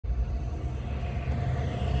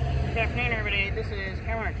Good afternoon, everybody. This is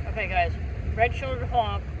Parrot. Okay, guys, red-shouldered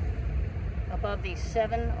hawk above the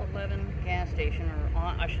 7-Eleven gas station, or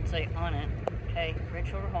on, I should say on it. Okay,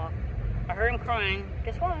 red-shouldered hawk. I heard him crying.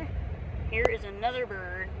 Guess why? Here is another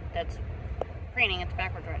bird that's preening. It's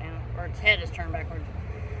backwards right now, or its head is turned backwards.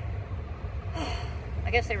 I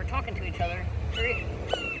guess they were talking to each other. Isn't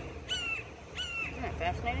that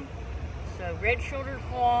fascinating? So, red-shouldered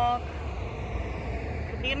hawk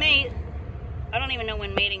could be a mate. I don't even know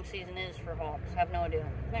when mating season is for hawks. I have no idea.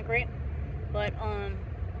 Isn't that great? But,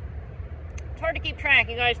 it's hard to keep track.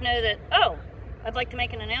 You guys know that, I'd like to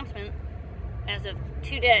make an announcement as of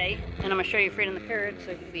today, and I'm going to show you Freedom the Parrot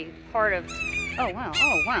so you can be part of, oh wow.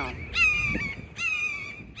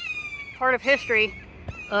 Part of history.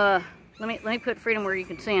 Let me put Freedom where you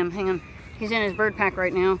can see him. Hang on. He's in his bird pack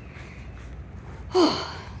right now.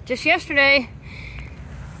 Just yesterday,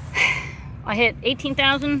 I hit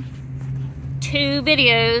 18,000. 2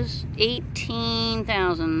 videos,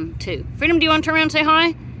 18,002. Freedom, do you want to turn around and say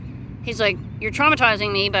hi? He's like, you're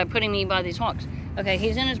traumatizing me by putting me by these hawks. Okay,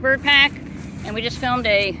 he's in his bird pack, and we just filmed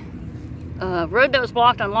a road that was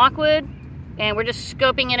blocked on Lockwood, and we're just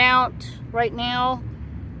scoping it out right now.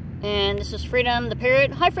 And this is Freedom the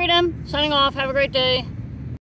Parrot. Hi, Freedom. Signing off. Have a great day.